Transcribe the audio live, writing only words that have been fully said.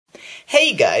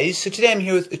Hey guys, so today I'm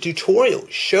here with a tutorial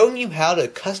showing you how to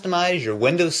customize your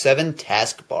Windows 7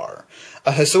 taskbar.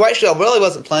 So actually I really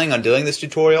wasn't planning on doing this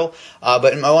tutorial,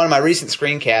 but in one of my recent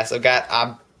screencasts I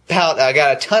got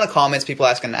a ton of comments, people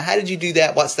asking, how did you do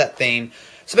that, what's that theme?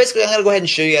 So basically I'm going to go ahead and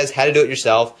show you guys how to do it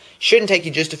yourself. Shouldn't take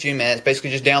you just a few minutes, basically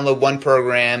just download one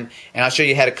program and I'll show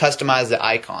you how to customize the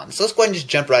icons. So let's go ahead and just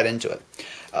jump right into it.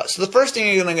 So the first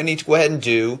thing you're going to need to go ahead and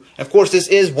do, and of course this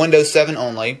is Windows 7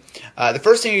 only, the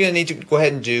first thing you're going to need to go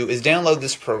ahead and do is download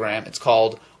this program. It's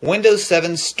called Windows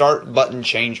 7 Start Button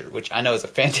Changer, which I know is a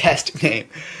fantastic name.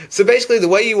 So basically the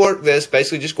way you work this,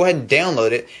 basically just go ahead and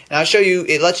download it, and I'll show you,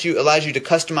 allows you to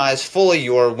customize fully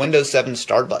your Windows 7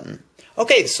 Start button.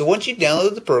 Okay, so once you've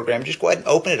downloaded the program, just go ahead and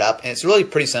open it up, and it's really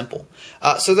pretty simple.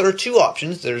 So there are two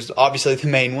options. There's obviously the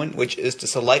main one, which is to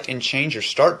select and change your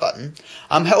Start button.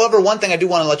 However, one thing I do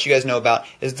want to let you guys know about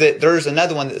is that there's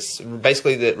another one that's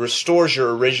basically that restores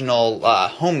your original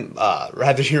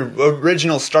your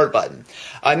original Start button.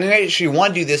 And you actually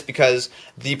want to do this because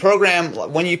the program,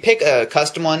 when you pick a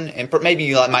custom one, and maybe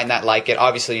you might not like it.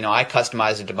 Obviously, I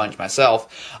customized it a bunch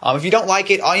myself. If you don't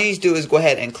like it, all you need to do is go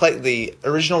ahead and click the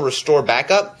original restore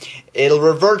backup. It'll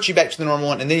revert you back to the normal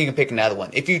one, and then you can pick another one.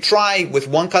 If you try with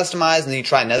one customized and then you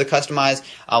try another customized,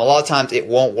 a lot of times it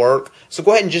won't work. So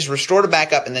go ahead and just restore to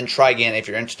backup and then try again if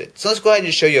you're interested. So let's go ahead and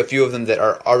just show you a few of them that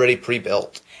are already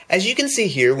pre-built. As you can see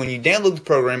here, when you download the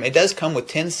program, it does come with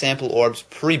 10 sample orbs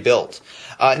pre-built.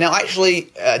 Now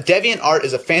actually, DeviantArt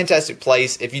is a fantastic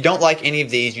place. If you don't like any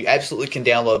of these, you absolutely can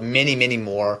download many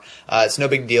more. It's no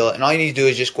big deal, and all you need to do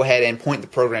is just go ahead and point the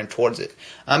program towards it.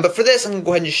 But for this, I'm going to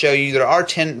go ahead and just show you there are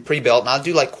 10 pre-built, and I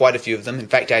do like quite a few of them. In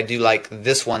fact, I do like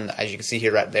this one, as you can see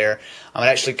here right there. It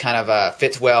actually kind of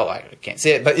fits well. I can't see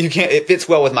it, but it fits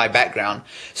well with my background.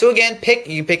 So again,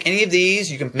 you can pick any of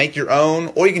these. You can make your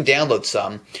own, or you can download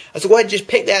some. So go ahead and just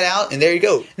pick that out, and there you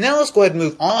go. Now let's go ahead and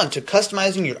move on to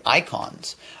customizing your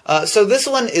icons. So this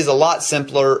one is a lot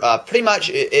simpler. Pretty much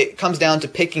it comes down to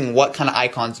picking what kind of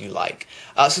icons you like.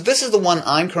 So this is the one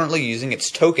I'm currently using.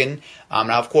 It's Token.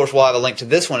 Now of course we'll have a link to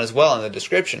this one as well in the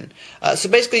description. So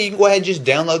basically you can go ahead and just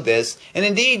download this, and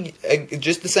indeed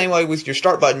just the same way with your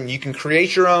Start button, you can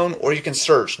create your own or you can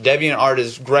search. DeviantArt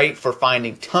is great for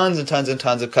finding tons and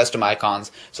tons of custom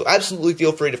icons, so absolutely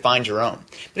feel free to find your own.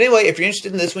 But anyway, if you're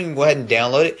interested in this one, you can go ahead and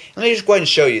download it. Let me just go ahead and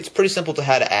show you. It's pretty simple to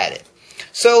how to add it.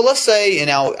 So let's say,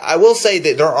 now I will say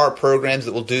that there are programs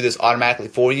that will do this automatically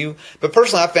for you, but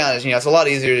personally I found it's a lot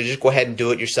easier to just go ahead and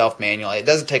do it yourself manually. It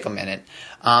doesn't take a minute.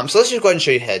 So let's just go ahead and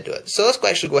show you how to do it. So let's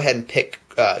actually go ahead and pick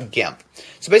GIMP.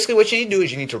 So basically what you need to do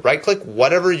is you need to right click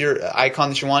whatever your icon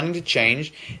that you're wanting to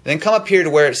change, and then come up here to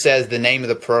where it says the name of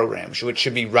the program, which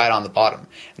should be right on the bottom.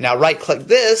 Now right click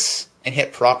this and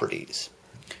hit Properties.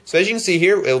 So as you can see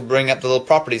here, it'll bring up the little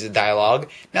Properties dialog.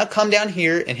 Now come down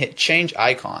here and hit Change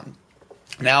Icon.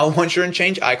 Now, once you're in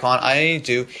Change Icon, all you need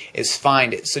to do is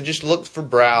find it. So just look for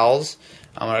Browse.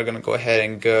 I'm going to go ahead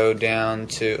and go down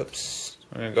to,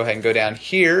 we're going to go ahead and go down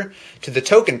here to the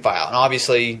token file. And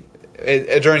obviously,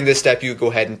 during this step, you go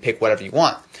ahead and pick whatever you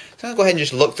want. So I'm going to go ahead and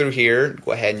just look through here.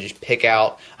 Go ahead and just pick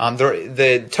out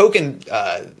the token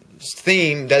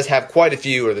theme does have quite a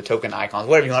few, or the token icons,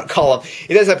 whatever you want to call them.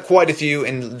 It does have quite a few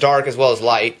in dark as well as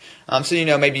light.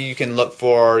 So maybe you can look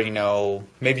for,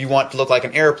 maybe you want to look like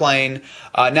an airplane.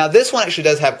 Now this one actually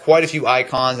does have quite a few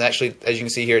icons, and actually, as you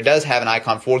can see here, it does have an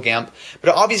icon for GIMP.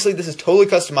 But obviously this is totally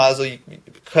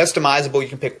customizable. You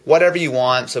can pick whatever you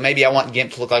want. So maybe I want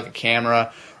GIMP to look like a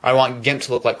camera, or I want GIMP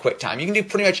to look like QuickTime. You can do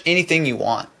pretty much anything you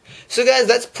want. So guys,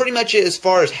 that's pretty much it as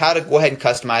far as how to go ahead and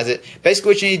customize it. Basically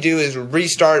what you need to do is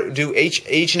restart, do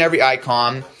each and every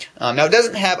icon. Now it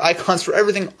doesn't have icons for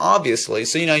everything, obviously,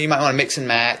 so you might want to mix and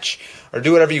match or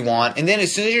do whatever you want. And then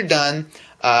as soon as you're done,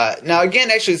 now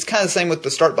again, actually it's kind of the same with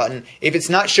the Start button. If it's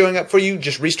not showing up for you,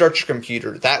 just restart your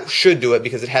computer. That should do it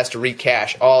because it has to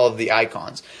recache all of the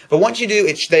icons. But once you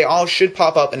do, they all should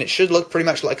pop up, and it should look pretty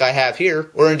much like I have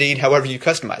here, or indeed however you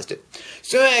customized it.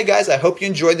 So anyway guys, I hope you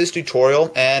enjoyed this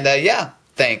tutorial, and yeah,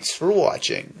 thanks for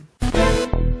watching.